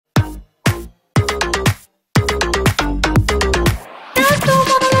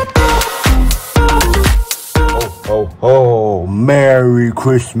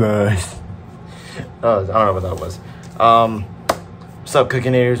Christmas. I don't know what that was. What's up,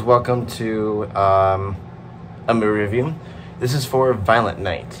 Cookinators? Welcome to a movie review. This is for Violent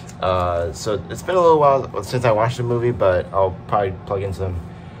Night. So it's been a little while since I watched the movie, but I'll probably plug in some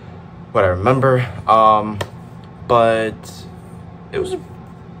what I remember. But it was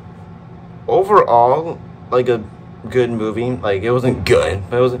overall like a good movie. Like, it wasn't good,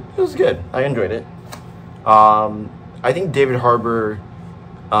 but it was good. I enjoyed it. I think David Harbour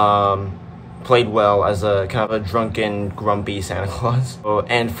played well as a kind of a drunken, grumpy Santa Claus.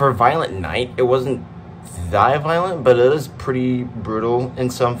 And for Violent Night, it wasn't that violent, but it is pretty brutal in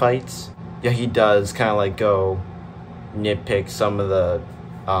some fights. Yeah, he does kind of like go nitpick some of the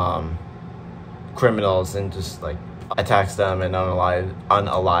criminals and just like attacks them and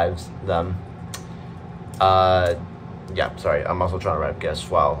unalives them. Yeah, sorry, I'm also trying to write guests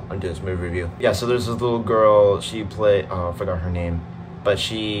while I'm doing this movie review. Yeah, so there's this little girl, she played, I forgot her name, but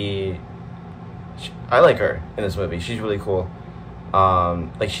I like her in this movie. She's really cool.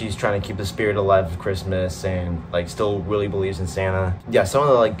 Like, she's trying to keep the spirit alive of Christmas and like still really believes in Santa. Yeah, some of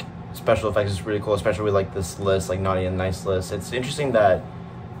the like special effects is really cool, especially with like this list, like Naughty and Nice list. It's interesting that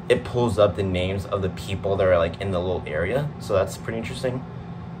it pulls up the names of the people that are like in the little area, so that's pretty interesting.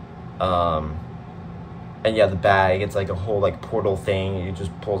 And yeah, the bag, it's like a whole like portal thing. It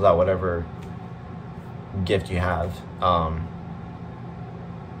just pulls out whatever gift you have.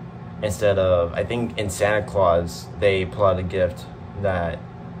 Instead of, I think in Santa Claus, they pull out a gift that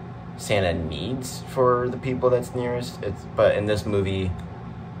Santa needs for the people that's nearest. But in this movie,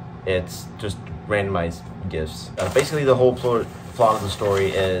 it's just randomized gifts. Basically, the whole plot of the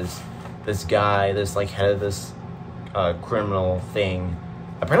story is this guy, this like head of this criminal thing.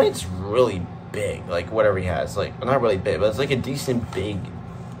 Apparently, it's really big, like whatever he has, like, well, not really big, but it's like a decent big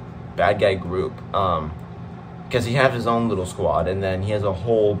bad guy group, because he has his own little squad, and then he has a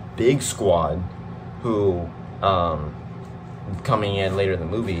whole big squad who coming in later in the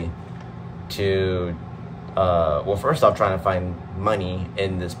movie to well, first off, trying to find money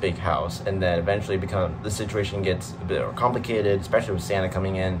in this big house, and then eventually the situation gets a bit more complicated, especially with Santa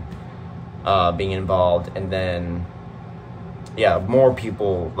coming in, being involved, and then yeah, more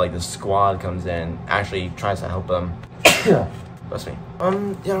people, like the squad comes in, actually tries to help them. Bless me.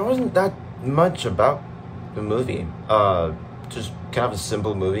 Yeah, it wasn't that much about the movie. Just kind of a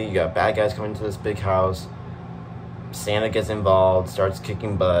simple movie. You got bad guys coming to this big house. Santa gets involved, starts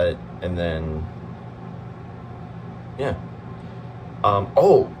kicking butt, and then yeah.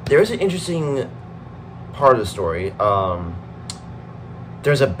 Oh, there's an interesting part of the story.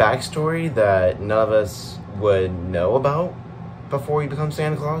 There's a backstory that none of us would know about before he becomes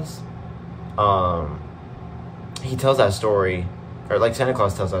Santa Claus. He tells that story, or like Santa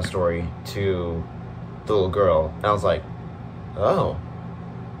Claus tells that story to the little girl, and I was like, oh,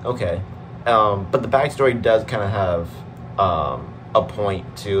 okay. But the backstory does kind of have a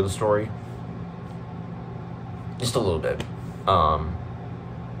point to the story, just a little bit.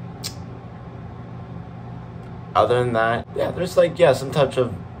 Other than that, yeah, there's like, yeah, some touch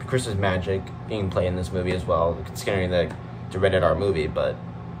of Christmas magic being played in this movie as well, considering that it's a rated R movie, but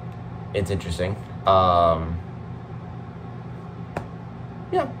it's interesting. Yeah,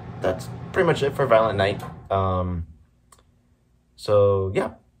 that's pretty much it for Violent Night. So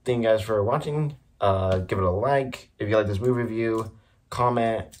yeah, thank you guys for watching. Give it a like if you like this movie review.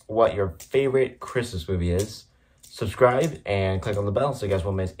 Comment what your favorite Christmas movie is. Subscribe and click on the bell so you guys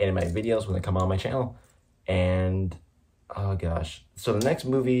won't miss any of my videos when they come on my channel. And oh gosh, so the next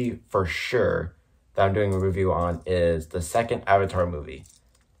movie for sure that I'm doing a review on is the second Avatar movie.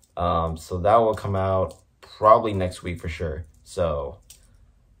 So that will come out probably next week for sure. So,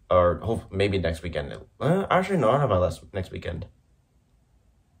 or maybe next weekend. Actually, no, I don't have my next weekend.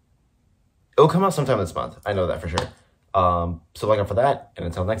 It'll come out sometime this month. I know that for sure. So look out for that. And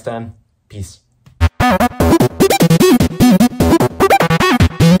until next time, peace.